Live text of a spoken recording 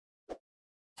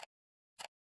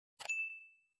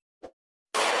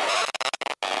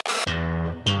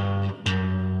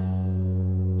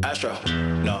Astro,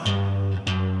 no.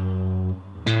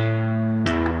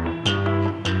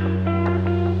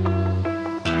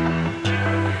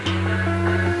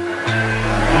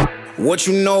 What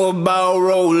you know about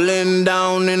rolling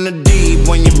down in the deep?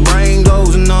 When your brain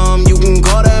goes numb, you can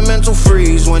call that mental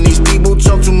freeze. When these people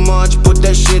talk too much, put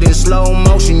that shit in slow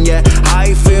motion. Yeah,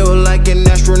 I feel like an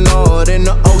astronaut in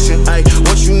the ocean. Ay,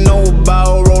 what you know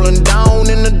about rolling down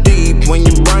in the deep? When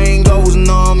your brain goes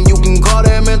numb, you can call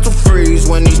that mental freeze.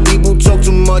 When these people talk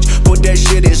too much, put that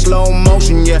shit in slow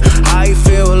motion. Yeah, I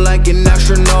feel like an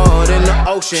astronaut in the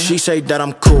ocean. She say that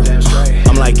I'm cool,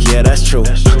 I'm like, yeah, that's true.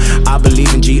 I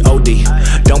believe in G-O-D,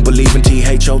 don't believe in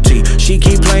T-H-O-T. She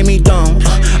keep playing me dumb,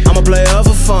 I'm a player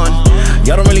for fun.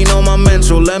 Y'all don't really know my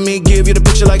mental, let me give you the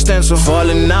picture like stencil.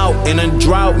 Falling out in a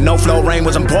drought, no flow, rain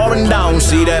wasn't pouring down.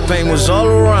 See, that pain was all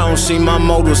around, see, my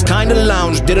mode was kinda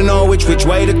lounge. Didn't know which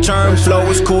way to turn, flow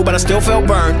was cool but I still felt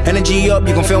burned. Energy up,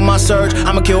 you can feel my surge,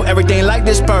 I'ma kill everything like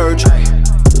this purge.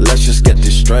 Let's just get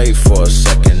this straight for a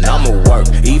second.